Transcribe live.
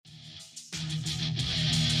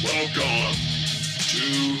Welcome to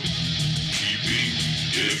Keeping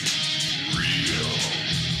It Real.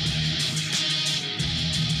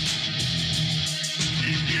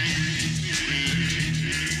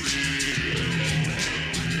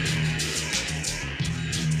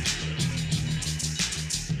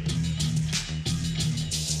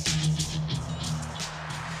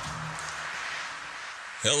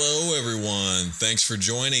 Hello, everyone. Thanks for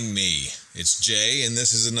joining me. It's Jay, and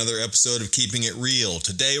this is another episode of Keeping It Real.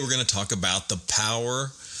 Today, we're going to talk about the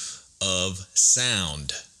power of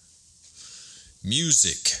sound.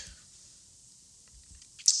 Music.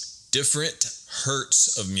 Different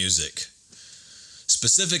hertz of music.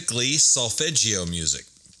 Specifically, solfeggio music,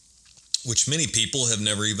 which many people have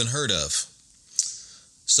never even heard of.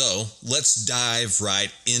 So, let's dive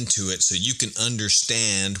right into it so you can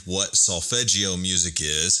understand what solfeggio music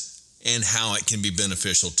is and how it can be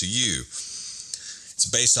beneficial to you. It's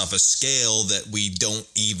based off a scale that we don't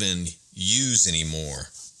even use anymore.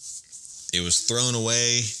 It was thrown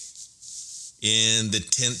away in the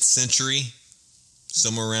 10th century.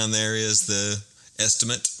 Somewhere around there is the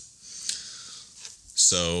estimate.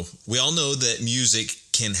 So, we all know that music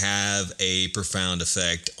can have a profound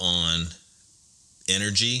effect on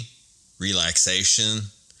energy, relaxation.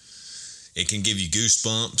 It can give you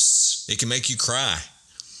goosebumps. It can make you cry.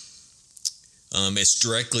 It's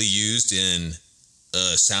directly used in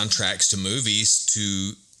soundtracks to movies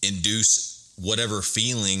to induce whatever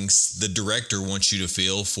feelings the director wants you to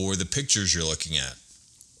feel for the pictures you're looking at.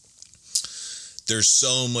 There's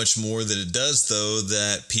so much more that it does, though,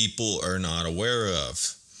 that people are not aware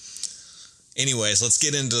of. Anyways, let's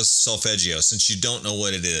get into solfeggio since you don't know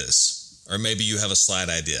what it is. Or maybe you have a slight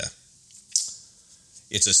idea.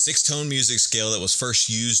 It's a 6-tone music scale that was first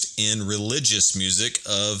used in religious music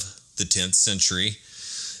of the 10th century.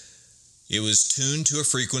 It was tuned to a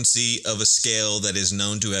frequency of a scale that is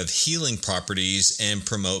known to have healing properties and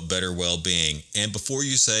promote better well-being. And before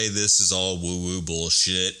you say this is all woo-woo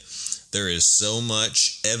bullshit, there is so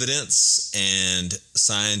much evidence and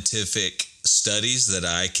scientific studies that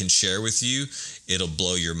I can share with you. It'll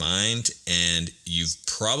blow your mind, and you've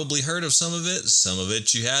probably heard of some of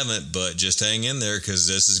it you haven't, but just hang in there because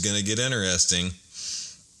this is going to get interesting.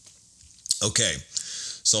 Okay,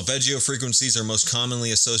 solfeggio frequencies are most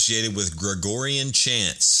commonly associated with Gregorian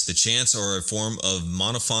chants. The chants are a form of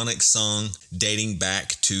monophonic song dating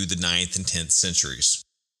back to the 9th and 10th centuries.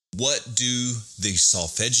 What do the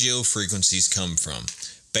solfeggio frequencies come from?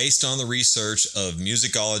 Based on the research of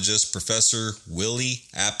musicologist Professor Willie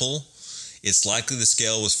Apple, it's likely the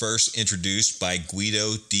scale was first introduced by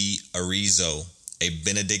Guido di Arezzo, a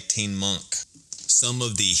Benedictine monk. Some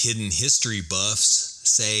of the hidden history buffs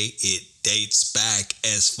say it dates back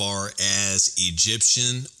as far as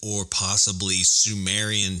Egyptian or possibly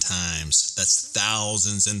Sumerian times. That's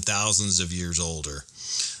thousands and thousands of years older.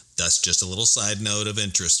 That's just a little side note of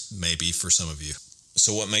interest, maybe, for some of you.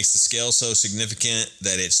 So what makes the scale so significant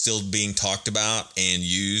that it's still being talked about and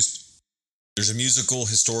used? There's a musical,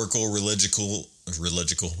 historical, religious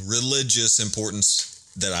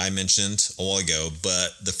importance that I mentioned a while ago,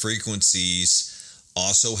 but the frequencies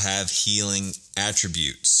also have healing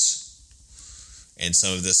attributes. And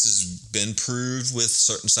some of this has been proved with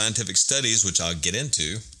certain scientific studies, which I'll get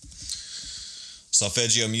into.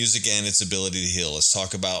 Solfeggio music and its ability to heal. Let's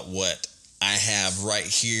talk about what I have right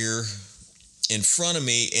here in front of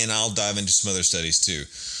me, and I'll dive into some other studies too.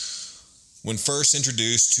 When first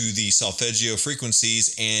introduced to the solfeggio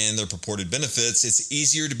frequencies and their purported benefits, it's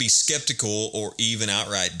easier to be skeptical or even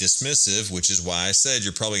outright dismissive, which is why I said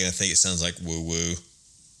you're probably going to think it sounds like woo-woo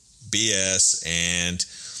BS and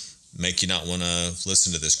make you not want to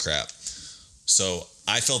listen to this crap. So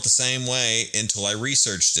I felt the same way until I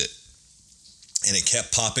researched it. And it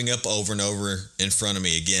kept popping up over and over in front of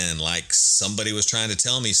me again, like somebody was trying to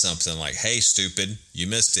tell me something like, hey, stupid, you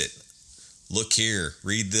missed it. Look here,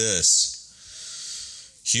 read this.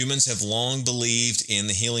 Humans have long believed in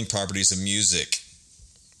the healing properties of music.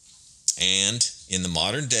 And in the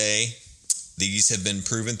modern day, these have been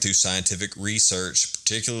proven through scientific research,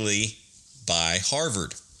 particularly by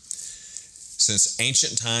Harvard. Since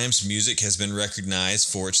ancient times, music has been recognized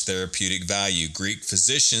for its therapeutic value. Greek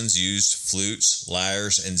physicians used flutes,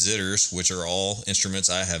 lyres, and zithers, which are all instruments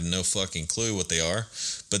I have no fucking clue what they are,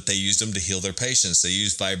 but they used them to heal their patients. They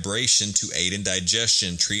used vibration to aid in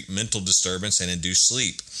digestion, treat mental disturbance, and induce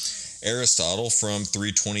sleep. Aristotle, from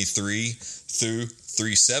 323 through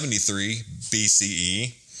 373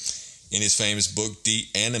 BCE, in his famous book De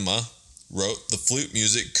Anima, wrote the flute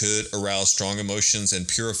music could arouse strong emotions and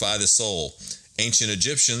purify the soul. Ancient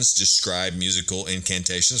Egyptians described musical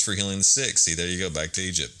incantations for healing the sick. See, there you go, back to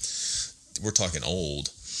Egypt. We're talking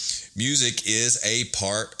old. Music is a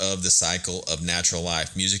part of the cycle of natural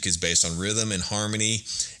life. Music is based on rhythm and harmony,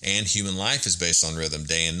 and human life is based on rhythm.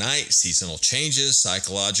 Day and night, seasonal changes,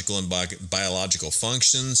 psychological and biological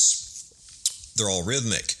functions, they're all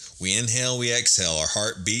rhythmic. We inhale, we exhale. Our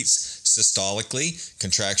heart beats systolically,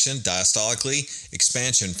 contraction, diastolically,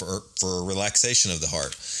 expansion for relaxation of the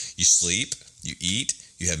heart. You sleep, you eat,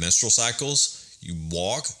 you have menstrual cycles, you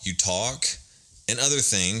walk, you talk, and other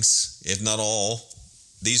things, if not all.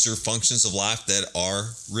 These are functions of life that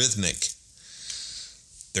are rhythmic.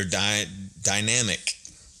 They're dynamic.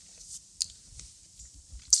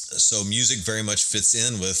 So music very much fits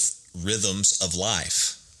in with rhythms of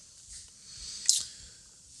life.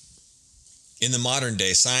 In the modern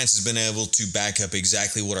day, science has been able to back up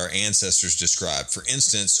exactly what our ancestors described. For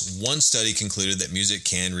instance, one study concluded that music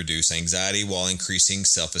can reduce anxiety while increasing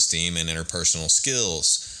self-esteem and interpersonal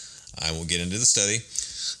skills. I will get into the study.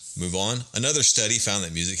 Move on. Another study found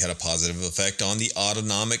that music had a positive effect on the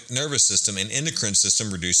autonomic nervous system and endocrine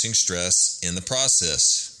system, reducing stress in the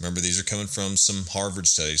process. Remember, these are coming from some Harvard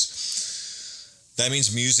studies. That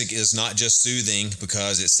means music is not just soothing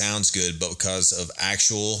because it sounds good, but because of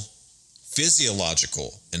actual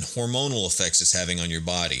physiological and hormonal effects it's having on your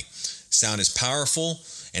body. Sound is powerful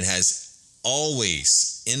and has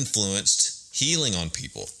always influenced healing on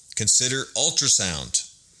people. Consider ultrasound.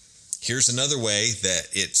 Here's another way that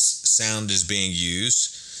its sound is being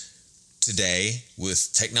used today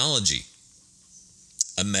with technology.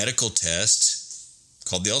 A medical test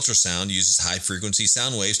called the ultrasound uses high-frequency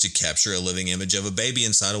sound waves to capture a living image of a baby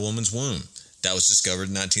inside a woman's womb. That was discovered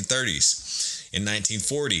in the 1930s. In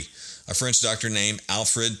 1940, a French doctor named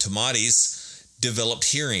Alfred Tomatis developed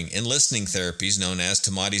hearing and listening therapies known as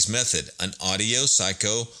Tomatis method, an audio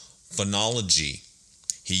psychophonology.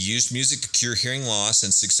 He used music to cure hearing loss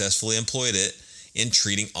and successfully employed it in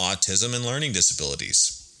treating autism and learning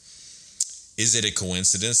disabilities. Is it a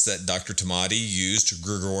coincidence that Dr. Tomati used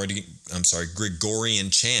Gregorian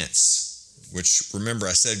chants? Which, remember,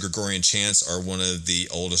 I said Gregorian chants are one of the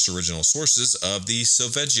oldest original sources of the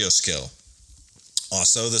Solfeggio scale.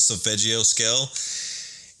 Also, the Solfeggio scale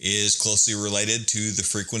is closely related to the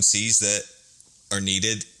frequencies that are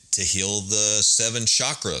needed to heal the 7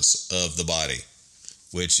 chakras of the body,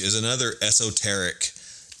 which is another esoteric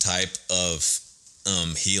type of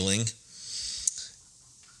healing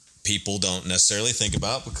people don't necessarily think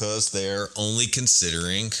about because they're only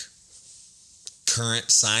considering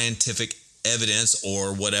current scientific evidence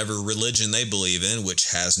or whatever religion they believe in,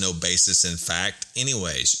 which has no basis in fact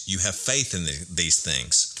anyways. You have faith in these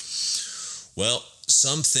things. Well,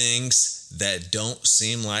 some things that don't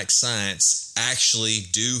seem like science actually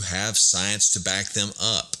do have science to back them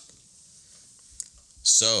up.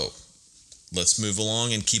 So, let's move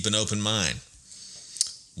along and keep an open mind.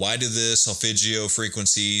 Why do the Solfeggio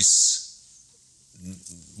frequencies,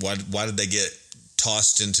 why did they get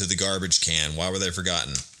tossed into the garbage can? Why were they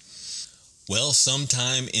forgotten? Well,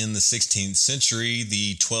 sometime in the 16th century,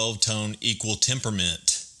 the 12-tone equal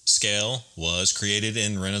temperament scale was created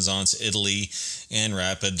in Renaissance Italy and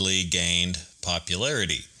rapidly gained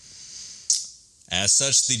popularity. As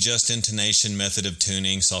such, the just intonation method of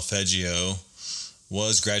tuning, solfeggio,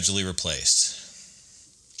 was gradually replaced.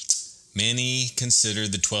 Many consider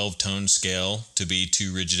the 12-tone scale to be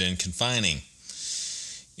too rigid and confining.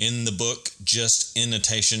 In the book Just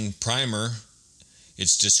Intonation Primer,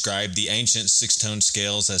 it's described the ancient 6-tone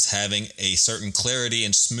scales as having a certain clarity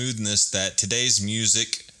and smoothness that today's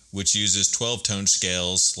music, which uses 12-tone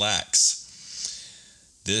scales, lacks.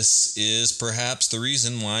 This is perhaps the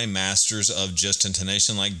reason why masters of just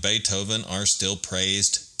intonation like Beethoven are still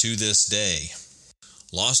praised to this day.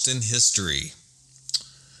 Lost in history.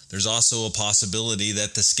 There's also a possibility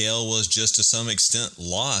that the scale was just to some extent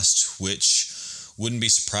lost, which wouldn't be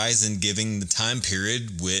surprising given the time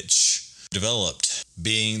period which developed,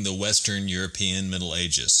 being the Western European Middle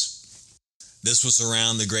Ages. This was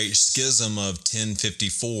around the Great Schism of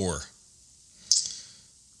 1054.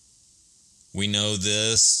 We know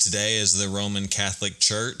this today as the Roman Catholic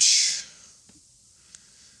Church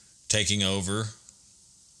taking over.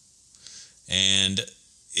 And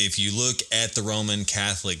if you look at the Roman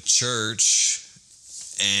Catholic Church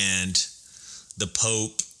and the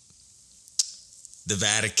Pope, the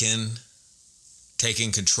Vatican,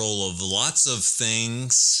 taking control of lots of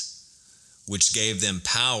things which gave them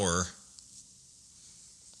power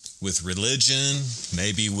with religion,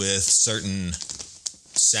 maybe with certain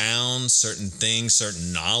sounds, certain things,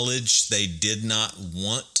 certain knowledge they did not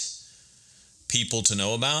want people to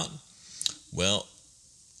know about. Well,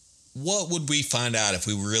 what would we find out if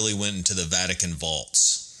we really went into the Vatican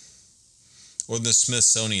vaults or the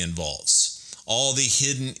Smithsonian vaults? all the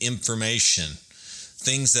hidden information,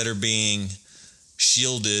 things that are being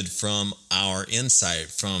shielded from our insight,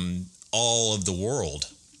 from all of the world.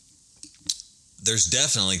 There's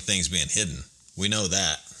definitely things being hidden. We know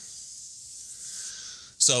that.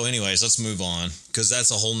 So anyways, let's move on, because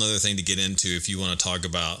that's a whole nother thing to get into if you want to talk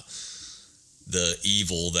about the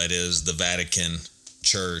evil that is the Vatican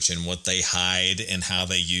Church and what they hide and how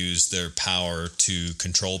they use their power to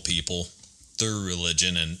control people through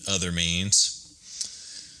religion and other means.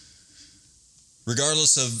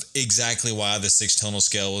 Regardless of exactly why the 6-tonal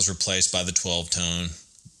scale was replaced by the 12-tone,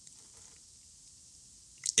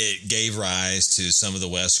 it gave rise to some of the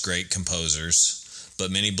West's great composers, but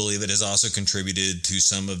many believe it has also contributed to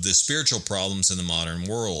some of the spiritual problems in the modern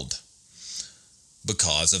world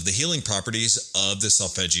because of the healing properties of the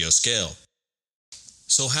solfeggio scale.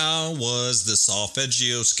 So how was the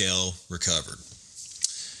solfeggio scale recovered?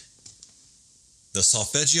 The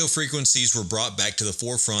solfeggio frequencies were brought back to the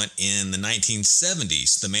forefront in the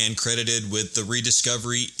 1970s. The man credited with the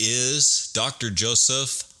rediscovery is Dr.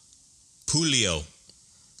 Joseph Puglio,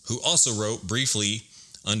 who also wrote briefly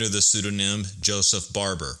under the pseudonym Joseph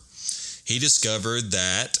Barber. He discovered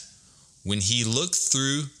that when he looked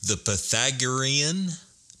through the Pythagorean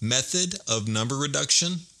method of number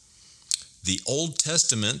reduction, the Old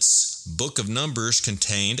Testament's book of Numbers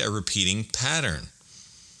contained a repeating pattern.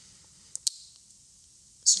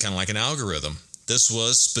 It's kind of like an algorithm. This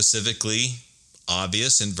was specifically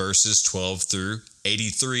obvious in verses 12 through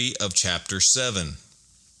 83 of chapter 7.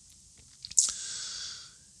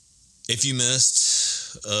 If you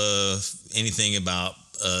missed anything about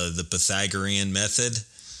the Pythagorean method,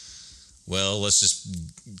 well, let's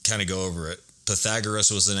just kind of go over it.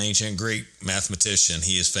 Pythagoras was an ancient Greek mathematician.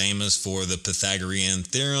 He is famous for the Pythagorean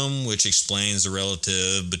theorem, which explains the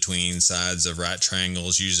relative between sides of right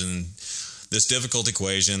triangles using this difficult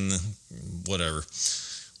equation, whatever.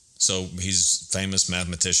 So he's a famous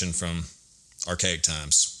mathematician from archaic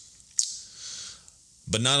times.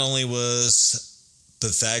 But not only was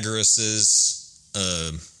Pythagoras's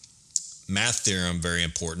math theorem very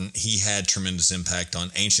important, he had tremendous impact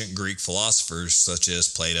on ancient Greek philosophers such as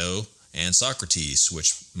Plato and Socrates,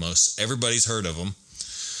 which most everybody's heard of them.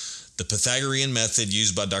 The Pythagorean method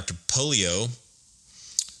used by Dr. Puglio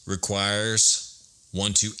requires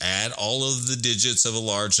one to add all of the digits of a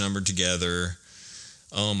large number together.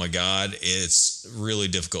 Oh my God, it's really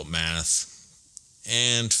difficult math.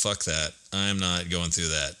 And fuck that. I'm not going through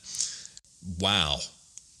that. Wow.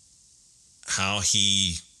 How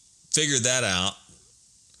he figured that out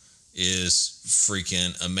is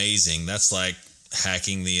freaking amazing. That's like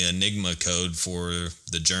hacking the Enigma code for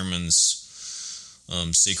the Germans'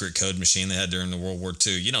 secret code machine they had during the World War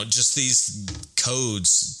II. You know, just these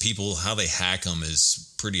codes, people, how they hack them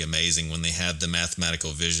is pretty amazing when they have the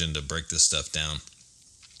mathematical vision to break this stuff down.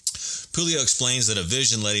 Puglio explains that a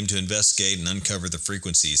vision led him to investigate and uncover the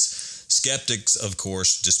frequencies. Skeptics, of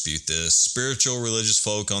course, dispute this. Spiritual religious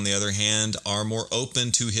folk, on the other hand, are more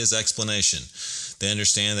open to his explanation. They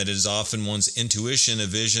understand that it is often one's intuition, a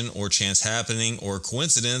vision, or chance happening, or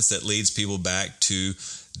coincidence that leads people back to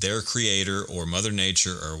their creator or Mother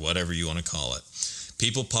Nature or whatever you want to call it.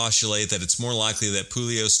 People postulate that it's more likely that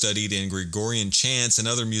Puglio studied in Gregorian chants and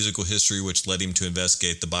other musical history, which led him to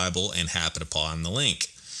investigate the Bible and happen upon the link.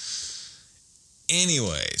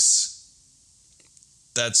 Anyways,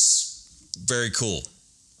 that's very cool.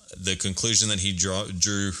 The conclusion that he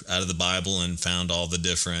drew out of the Bible and found all the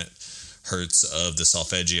different hertz of the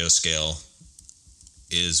solfeggio scale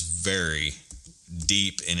is very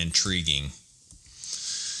deep and intriguing.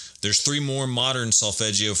 There's 3 more modern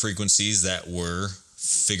solfeggio frequencies that were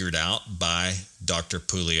figured out by Dr.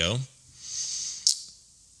 Puglio.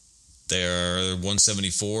 They are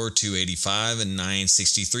 174, 285, and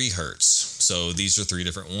 963 hertz. So these are 3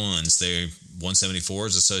 different ones. 174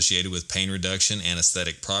 is associated with pain reduction,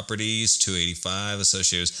 anesthetic properties. 285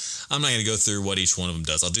 associated with... I'm not going to go through what each one of them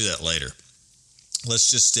does. I'll do that later.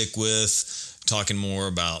 Let's just stick with talking more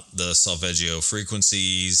about the solfeggio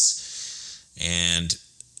frequencies and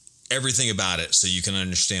everything about it so you can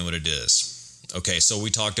understand what it is. Okay, so we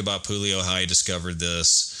talked about Puglio, how he discovered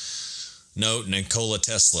this. Note, Nikola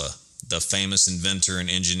Tesla, the famous inventor and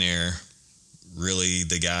engineer, really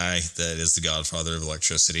the guy that is the godfather of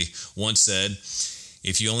electricity, once said,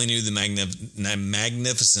 if you only knew the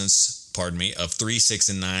magnificence, of 3, 6,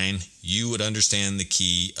 and 9, you would understand the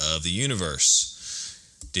key of the universe.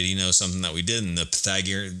 Did he know something that we didn't? The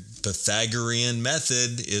Pythagorean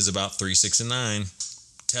method is about 3, 6, and 9.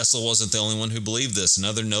 Tesla wasn't the only one who believed this.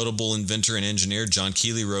 Another notable inventor and engineer, John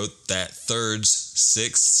Keeley, wrote that thirds,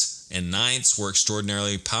 sixths, and ninths were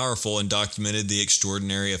extraordinarily powerful and documented the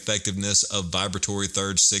extraordinary effectiveness of vibratory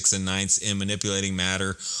thirds, sixths, and ninths in manipulating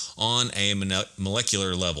matter on a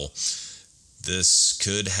molecular level. This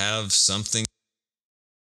could have something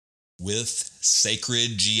with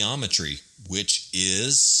sacred geometry, which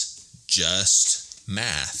is just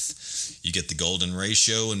math. You get the golden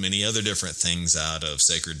ratio and many other different things out of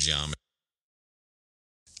sacred geometry.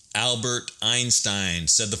 Albert Einstein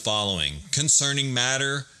said the following: concerning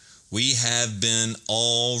matter, we have been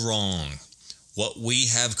all wrong. What we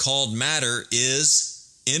have called matter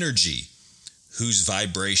is energy, whose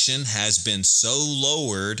vibration has been so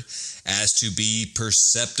lowered as to be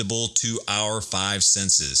perceptible to our five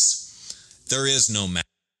senses. There is no matter.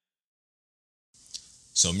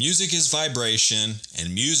 So music is vibration,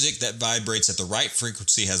 and music that vibrates at the right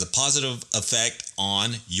frequency has a positive effect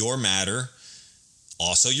on your matter,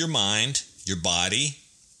 also your mind, your body.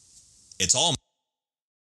 It's all.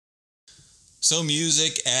 So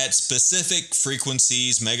music at specific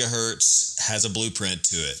frequencies, megahertz, has a blueprint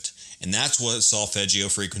to it. And that's what solfeggio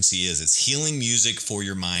frequency is. It's healing music for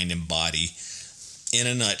your mind and body in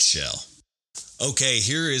a nutshell. Okay,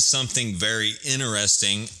 here is something very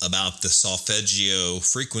interesting about the solfeggio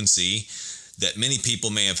frequency that many people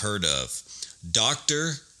may have heard of.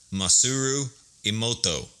 Dr. Masaru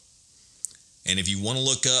Emoto. And if you want to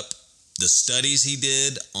look up the studies he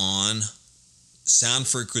did on sound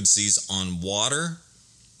frequencies on water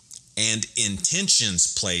and intentions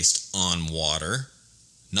placed on water,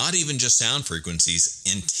 not even just sound frequencies,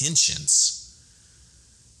 intentions,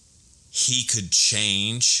 he could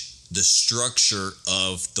change the structure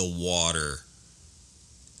of the water.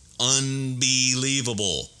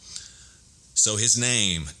 Unbelievable. So his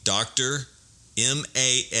name, Dr.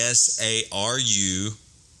 Masaru,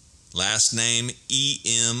 last name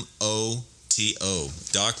Emoto,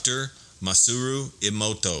 Dr. Masaru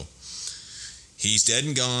Emoto. He's dead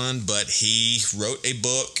and gone, but he wrote a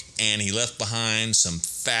book and he left behind some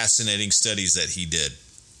fascinating studies that he did.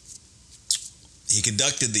 He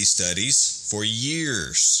conducted these studies for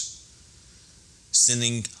years,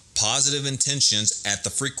 sending positive intentions at the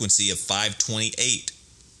frequency of 528,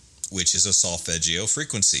 which is a solfeggio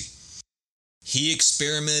frequency. He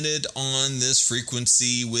experimented on this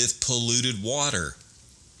frequency with polluted water,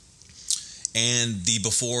 and the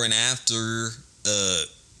before and after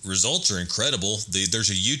results are incredible. There's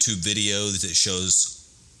a YouTube video that shows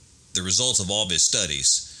the results of all of his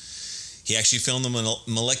studies. He actually filmed the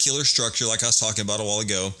molecular structure, like I was talking about a while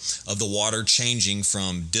ago, of the water changing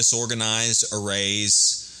from disorganized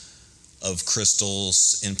arrays of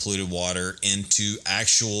crystals in polluted water into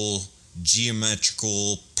actual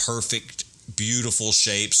geometrical, perfect, beautiful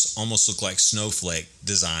shapes, almost look like snowflake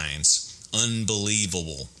designs.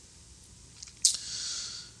 Unbelievable.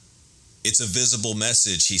 It's a visible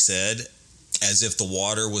message, he said, as if the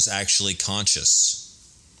water was actually conscious.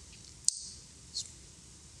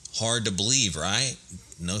 Hard to believe, right?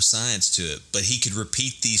 No science to it. But he could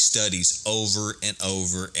repeat these studies over and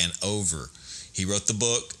over and over. He wrote the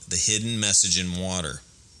book, The Hidden Message in Water.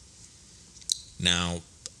 Now,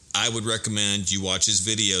 I would recommend you watch his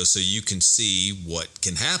video so you can see what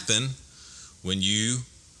can happen when you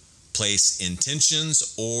place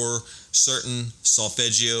intentions or certain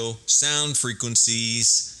solfeggio sound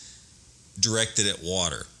frequencies directed at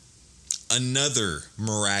water. Another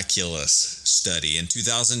miraculous study in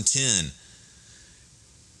 2010.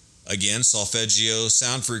 Again, solfeggio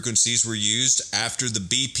sound frequencies were used after the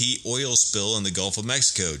BP oil spill in the Gulf of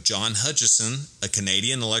Mexico. John Hutchison, a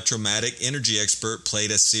Canadian electromagnetic energy expert,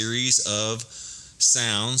 played a series of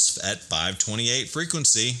sounds at 528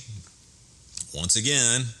 frequency. Once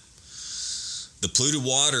again, the polluted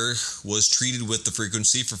water was treated with the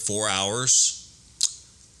frequency for 4 hours.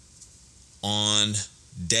 On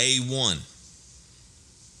day one,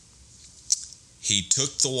 he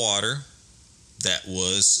took the water that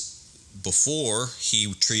was before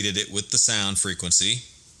he treated it with the sound frequency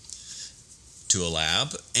to a lab,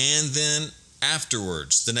 and then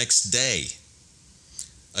afterwards, the next day,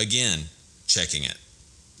 again, checking it.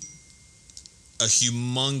 A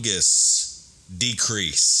humongous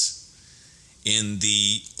decrease in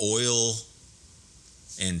the oil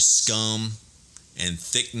and scum and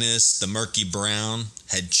thickness. The murky brown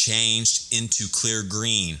had changed into clear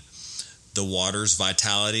green. The water's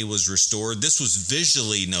vitality was restored. This was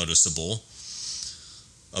visually noticeable,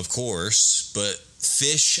 of course, but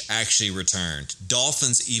fish actually returned.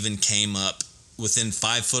 Dolphins even came up within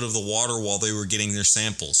 5 foot of the water while they were getting their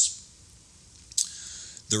samples.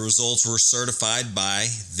 The results were certified by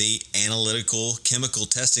the Analytical Chemical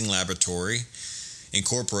Testing Laboratory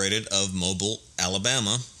Incorporated of Mobile,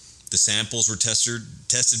 Alabama. The samples were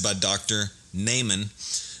tested by Dr. Neyman,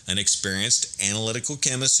 an experienced analytical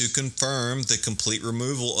chemist who confirmed the complete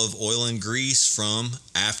removal of oil and grease from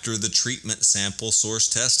after the treatment sample source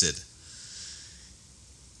tested.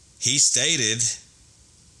 He stated,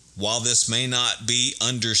 while this may not be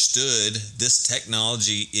understood, this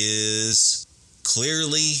technology is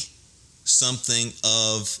clearly something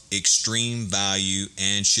of extreme value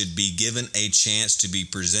and should be given a chance to be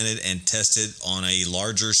presented and tested on a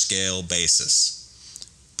larger scale basis.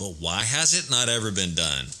 But why has it not ever been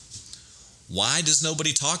done? Why does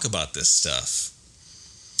nobody talk about this stuff?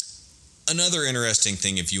 Another interesting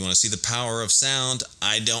thing, if you want to see the power of sound,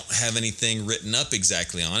 I don't have anything written up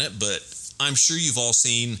exactly on it, but I'm sure you've all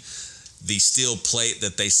seen the steel plate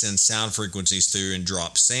that they send sound frequencies through and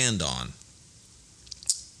drop sand on.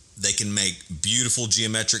 They can make beautiful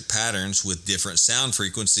geometric patterns with different sound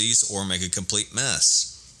frequencies or make a complete mess.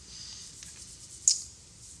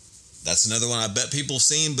 That's another one I bet people have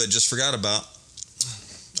seen but just forgot about.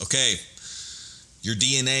 Okay, your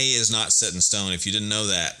DNA is not set in stone. If you didn't know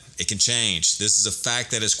that, it can change. This is a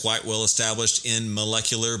fact that is quite well established in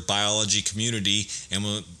molecular biology community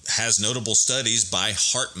and has notable studies by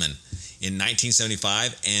Hartman in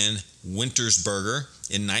 1975 and Wintersberger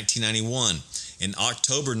in 1991. In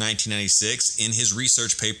October 1996, in his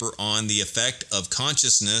research paper on the effect of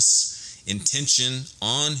consciousness intention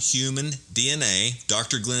on human DNA,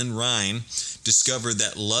 Dr. Glenn Ryan discovered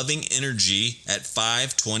that loving energy at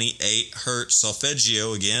 528 Hz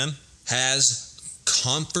solfeggio again has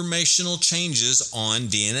conformational changes on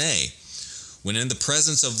DNA. When in the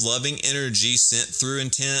presence of loving energy sent through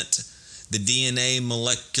intent, the DNA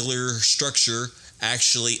molecular structure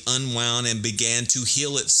actually unwound and began to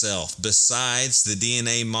heal itself. Besides the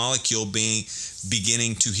DNA molecule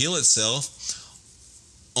beginning to heal itself,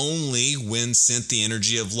 only when sent the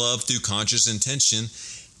energy of love through conscious intention,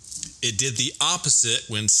 it did the opposite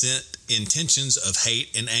when sent intentions of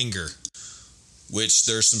hate and anger. Which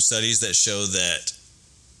there's some studies that show that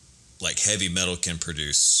like heavy metal can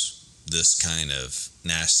produce this kind of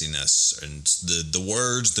nastiness, and the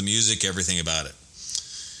words, the music, everything about it.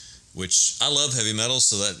 Which I love heavy metal,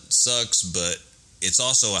 so that sucks, but it's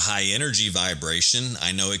also a high energy vibration.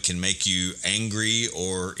 I know it can make you angry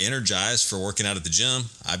or energized for working out at the gym.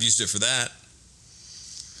 I've used it for that.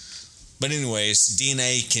 But anyways,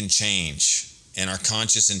 DNA can change, and our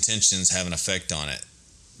conscious intentions have an effect on it.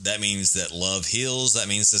 That means that love heals. That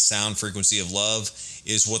means the sound frequency of love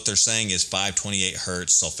is what they're saying is 528 Hz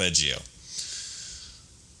solfeggio.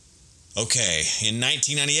 Okay, in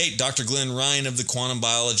 1998, Dr. Glenn Ryan of the Quantum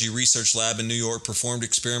Biology Research Lab in New York performed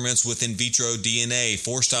experiments with in vitro DNA.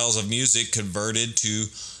 4 styles of music converted to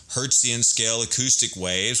Hertzian scale acoustic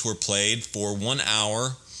waves were played for 1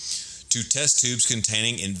 hour to test tubes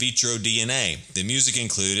containing in vitro DNA. The music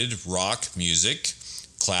included rock music,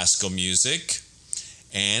 classical music,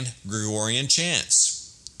 and Gregorian chants.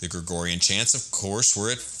 The Gregorian chants, of course,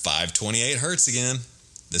 were at 528 Hertz again.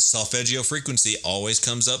 The solfeggio frequency always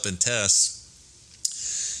comes up in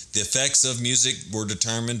tests. The effects of music were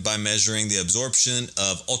determined by measuring the absorption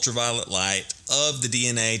of ultraviolet light of the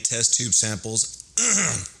DNA test tube samples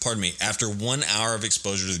after 1 hour of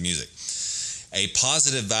exposure to the music. A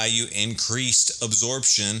positive value increased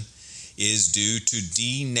absorption is due to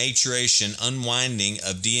denaturation, unwinding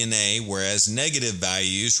of DNA, whereas negative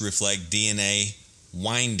values reflect DNA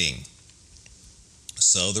winding.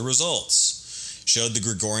 So the results showed the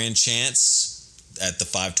Gregorian chants at the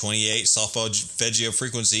 528 solfeggio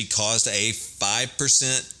frequency caused a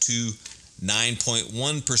 5% to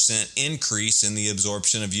 9.1% increase in the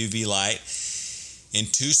absorption of UV light in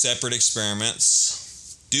 2 separate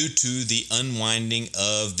experiments due to the unwinding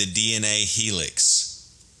of the DNA helix.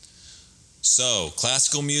 So,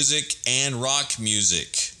 classical music and rock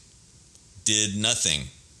music did nothing.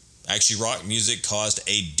 Actually, rock music caused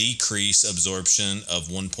a decrease absorption of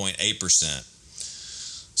 1.8%.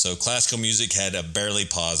 So classical music had a barely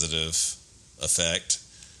positive effect.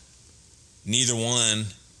 Neither one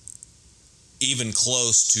even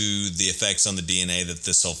close to the effects on the DNA that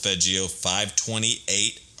the solfeggio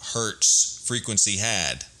 528 Hertz frequency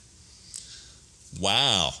had.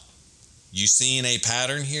 Wow. You seeing a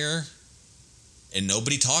pattern here? And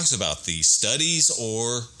nobody talks about these studies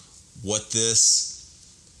or what this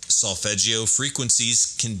solfeggio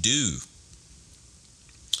frequencies can do.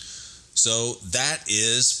 So that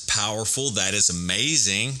is powerful, that is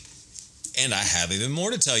amazing, and I have even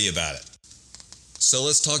more to tell you about it. So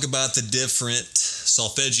let's talk about the different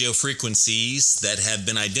solfeggio frequencies that have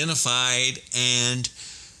been identified and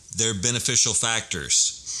their beneficial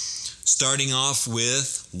factors. Starting off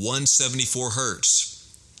with 174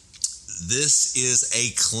 Hertz. this is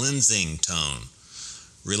a cleansing tone,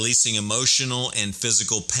 releasing emotional and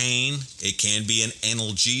physical pain. It can be an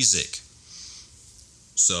analgesic.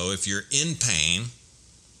 So if you're in pain,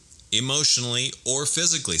 emotionally or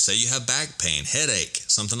physically, say you have back pain, headache,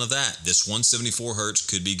 something of that, this 174 hertz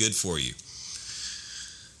could be good for you.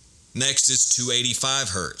 Next is 285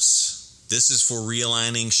 hertz. This is for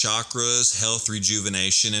realigning chakras, health,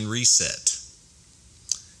 rejuvenation, and reset.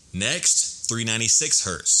 Next, 396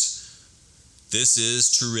 hertz. This is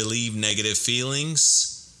to relieve negative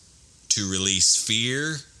feelings, to release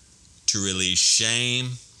fear, to release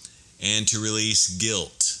shame, and to release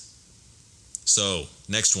guilt. So,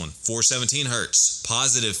 next one, 417 hertz.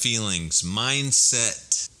 Positive feelings,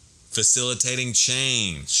 mindset, facilitating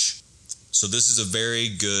change. So this is a very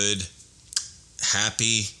good,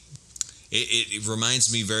 happy, it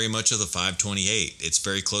reminds me very much of the 528. It's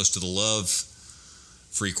very close to the love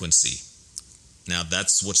frequency. Now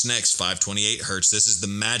that's what's next, 528 hertz. This is the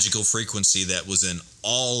magical frequency that was in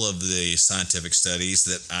all of the scientific studies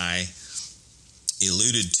that I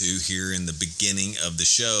alluded to here in the beginning of the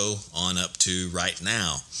show on up to right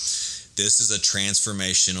now. This is a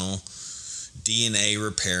transformational, DNA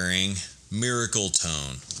repairing miracle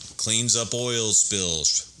tone. Cleans up oil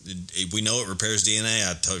spills. We know it repairs DNA.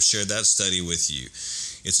 I shared that study with you.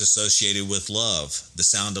 It's associated with love, the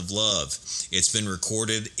sound of love. It's been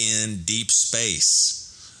recorded in deep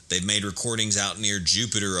space. They've made recordings out near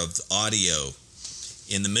Jupiter of audio.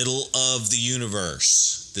 In the middle of the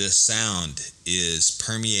universe, this sound is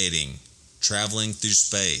permeating, traveling through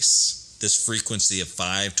space. This frequency of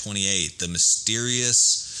 528, the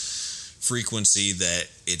mysterious frequency that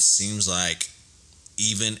it seems like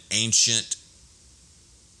even ancient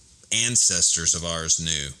ancestors of ours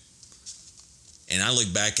knew. And I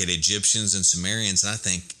look back at Egyptians and Sumerians, and I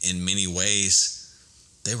think in many ways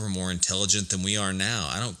they were more intelligent than we are now.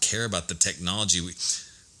 I don't care about the technology.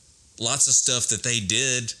 Lots of stuff that they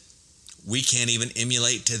did, we can't even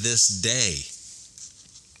emulate to this day.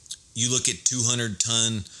 You look at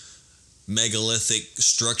 200-ton megalithic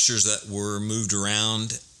structures that were moved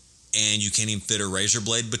around, and you can't even fit a razor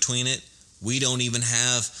blade between it. We don't even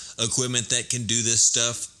have equipment that can do this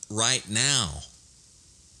stuff right now.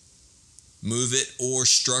 Move it or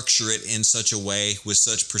structure it in such a way with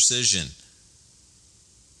such precision.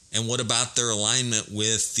 And what about their alignment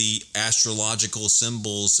with the astrological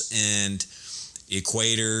symbols and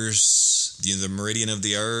equators, the meridian of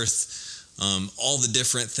the earth, all the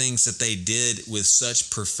different things that they did with such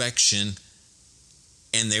perfection,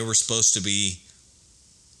 and they were supposed to be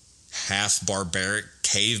half barbaric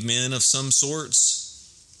cavemen of some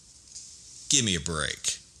sorts? Give me a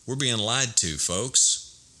break. We're being lied to, folks.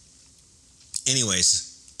 Anyways,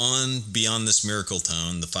 on beyond this miracle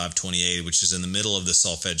tone, the 528, which is in the middle of the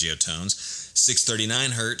solfeggio tones,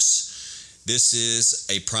 639 hertz, this is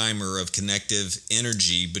a primer of connective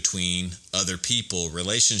energy between other people,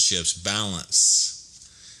 relationships, balance.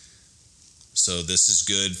 So this is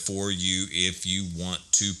good for you if you want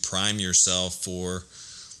to prime yourself for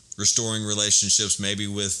restoring relationships, maybe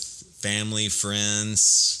with family,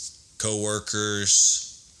 friends, co-workers.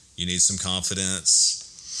 You need some confidence.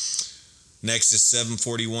 Next is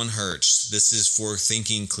 741 hertz. This is for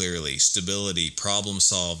thinking clearly, stability, problem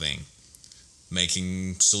solving,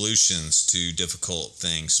 making solutions to difficult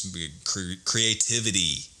things,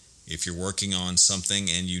 creativity. If you're working on something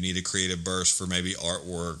and you need a creative burst for maybe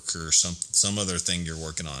artwork or some other thing you're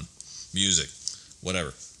working on, music,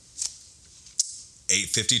 whatever.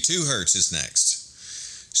 852 hertz is next.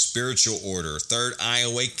 Spiritual order, third eye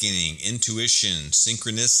awakening, intuition,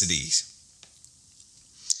 synchronicity.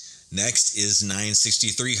 Next is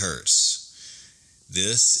 963 hertz.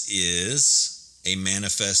 This is a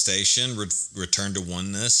manifestation, return to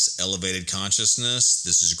oneness, elevated consciousness.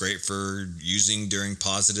 This is great for using during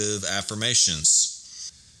positive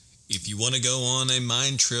affirmations. If you want to go on a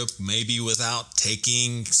mind trip, maybe without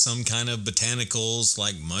taking some kind of botanicals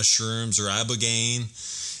like mushrooms or ibogaine,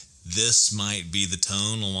 this might be the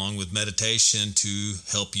tone along with meditation to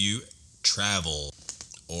help you travel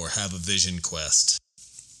or have a vision quest.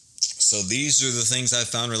 So these are the things I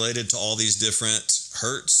found related to all these different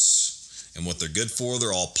hertz and what they're good for.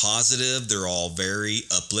 They're all positive. They're all very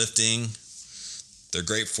uplifting. They're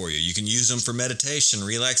great for you. You can use them for meditation,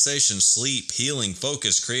 relaxation, sleep, healing,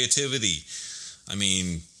 focus, creativity. I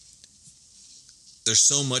mean, there's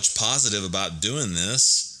so much positive about doing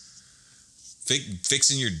this.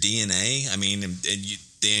 Fixing your DNA. I mean,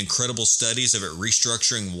 the incredible studies of it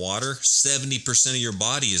restructuring water. 70% of your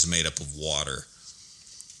body is made up of water.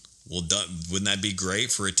 Well, wouldn't that be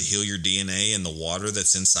great for it to heal your DNA and the water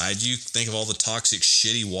that's inside you? Think of all the toxic,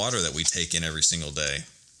 shitty water that we take in every single day.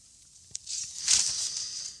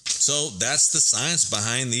 So that's the science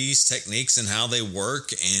behind these techniques and how they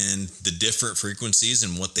work and the different frequencies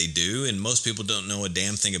and what they do. And most people don't know a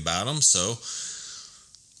damn thing about them. So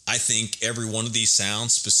I think every one of these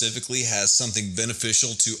sounds specifically has something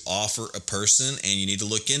beneficial to offer a person, and you need to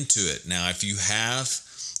look into it. Now, if you have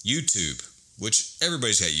YouTube, which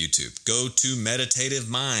everybody's got YouTube, go to Meditative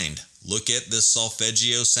Mind. Look at the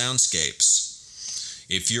Solfeggio soundscapes.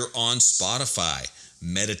 If you're on Spotify,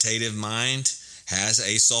 Meditative Mind has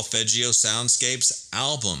a Solfeggio soundscapes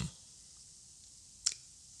album.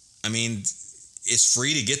 I mean, it's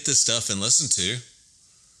free to get this stuff and listen to.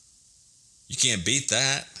 You can't beat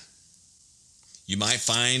that. You might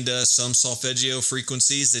find some Solfeggio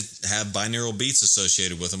frequencies that have binaural beats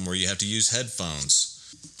associated with them where you have to use headphones.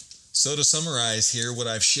 So to summarize here, what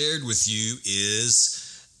I've shared with you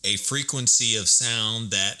is a frequency of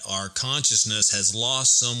sound that our consciousness has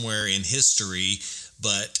lost somewhere in history,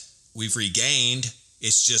 but we've regained.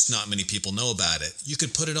 It's just not many people know about it. You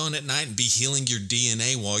could put it on at night and be healing your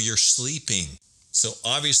DNA while you're sleeping. So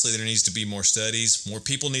obviously there needs to be more studies. More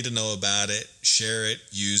people need to know about it, share it,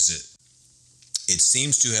 use it. It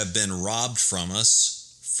seems to have been robbed from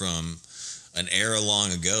us from an era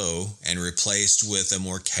long ago and replaced with a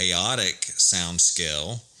more chaotic sound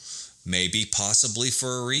scale, maybe possibly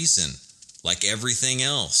for a reason, like everything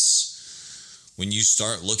else. When you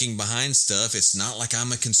start looking behind stuff, it's not like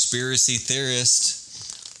I'm a conspiracy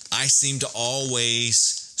theorist. I seem to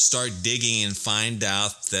always start digging and find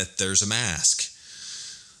out that there's a mask.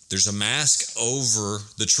 There's a mask over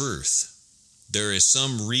the truth. There is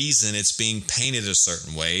some reason it's being painted a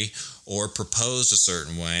certain way or proposed a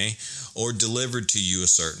certain way or delivered to you a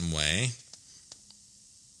certain way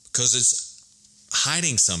because it's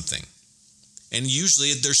hiding something. And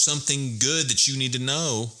usually there's something good that you need to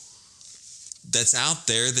know that's out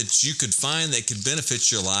there that you could find that could benefit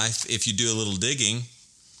your life if you do a little digging.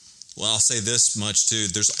 Well, I'll say this much too.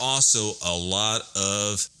 There's also a lot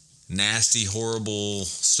of nasty, horrible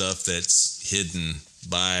stuff that's hidden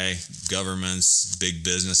by governments, big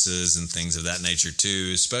businesses, and things of that nature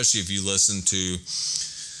too, especially if you listen to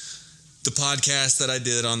the podcast that I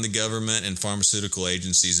did on the government and pharmaceutical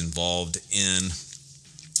agencies involved in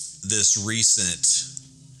this recent,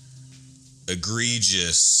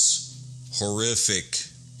 egregious, horrific,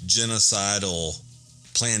 genocidal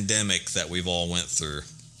pandemic that we've all went through.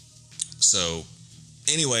 So,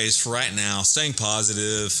 anyways, for right now, staying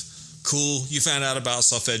positive. Cool, you found out about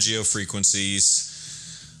Solfeggio frequencies.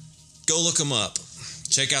 Go look them up.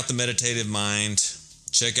 Check out the Meditative Mind.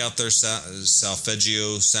 Check out their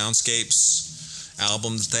Solfeggio Soundscapes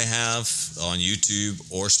album that they have on YouTube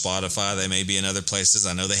or Spotify. They may be in other places.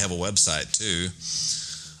 I know they have a website too.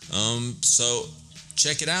 So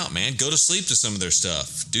check it out, man. Go to sleep to some of their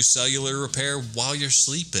stuff. Do cellular repair while you're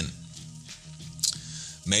sleeping.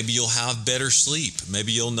 Maybe you'll have better sleep.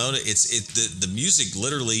 Maybe you'll notice the music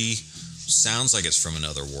literally sounds like it's from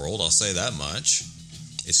another world. I'll say that much.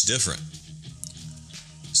 It's different.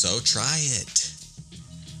 So try it.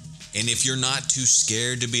 And if you're not too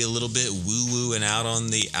scared to be a little bit woo-woo and out on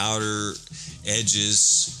the outer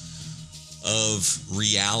edges of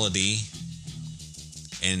reality,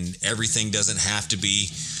 and everything doesn't have to be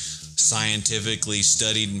scientifically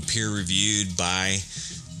studied and peer-reviewed by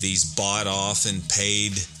these bought-off and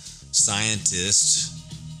paid scientists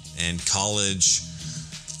and college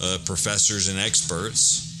professors and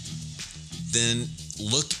experts, then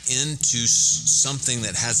look into something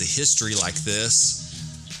that has a history like this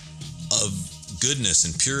of goodness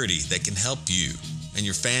and purity that can help you and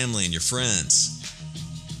your family and your friends,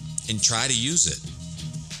 and try to use it.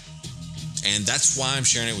 And that's why I'm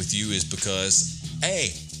sharing it with you, is because, hey,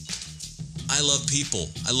 I love people.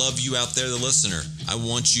 I love you out there, the listener. I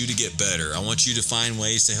want you to get better. I want you to find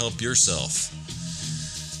ways to help yourself.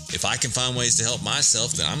 If I can find ways to help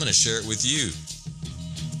myself, then I'm going to share it with you.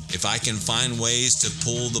 If I can find ways to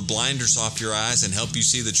pull the blinders off your eyes and help you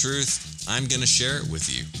see the truth, I'm going to share it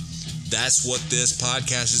with you. That's what this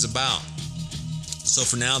podcast is about. So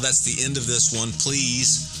for now, that's the end of this one.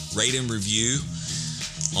 Please rate and review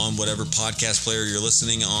on whatever podcast player you're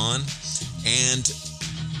listening on. And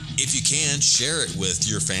if you can, share it with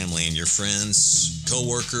your family and your friends,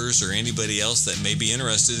 coworkers, or anybody else that may be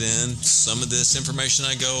interested in some of this information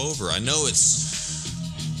I go over. I know it's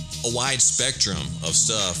a wide spectrum of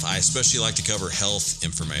stuff. I especially like to cover health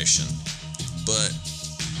information, but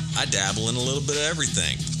I dabble in a little bit of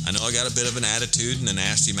everything. I know I got a bit of an attitude and a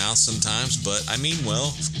nasty mouth sometimes, but I mean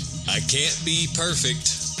well. I can't be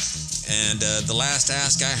perfect. And the last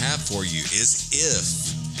ask I have for you is,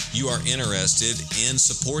 if you are interested in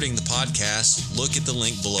supporting the podcast, look at the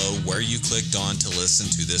link below where you clicked on to listen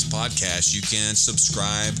to this podcast. You can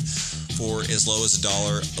subscribe for as low as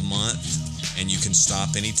 $1 a month, and you can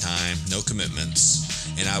stop anytime, no commitments.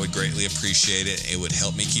 And I would greatly appreciate it. It would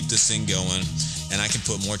help me keep this thing going, and I can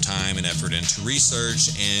put more time and effort into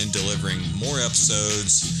research and delivering more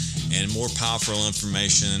episodes and more powerful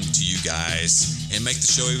information to you guys and make the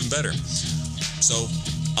show even better. So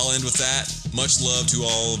I'll end with that. Much love to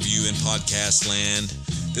all of you in podcast land.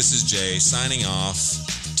 This is Jay signing off.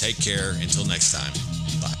 Take care. Until next time.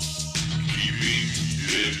 Bye. Keeping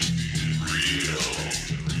it real.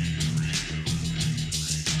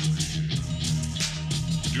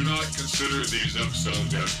 Do not consider these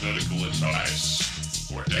episodes as medical advice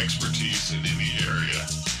or expertise in any area.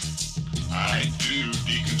 I do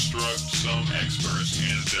deconstruct some experts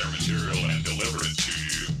and their material and deliver it to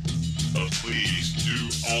you, but please do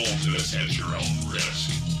all this at your own risk.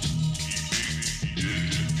 Keeping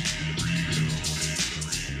it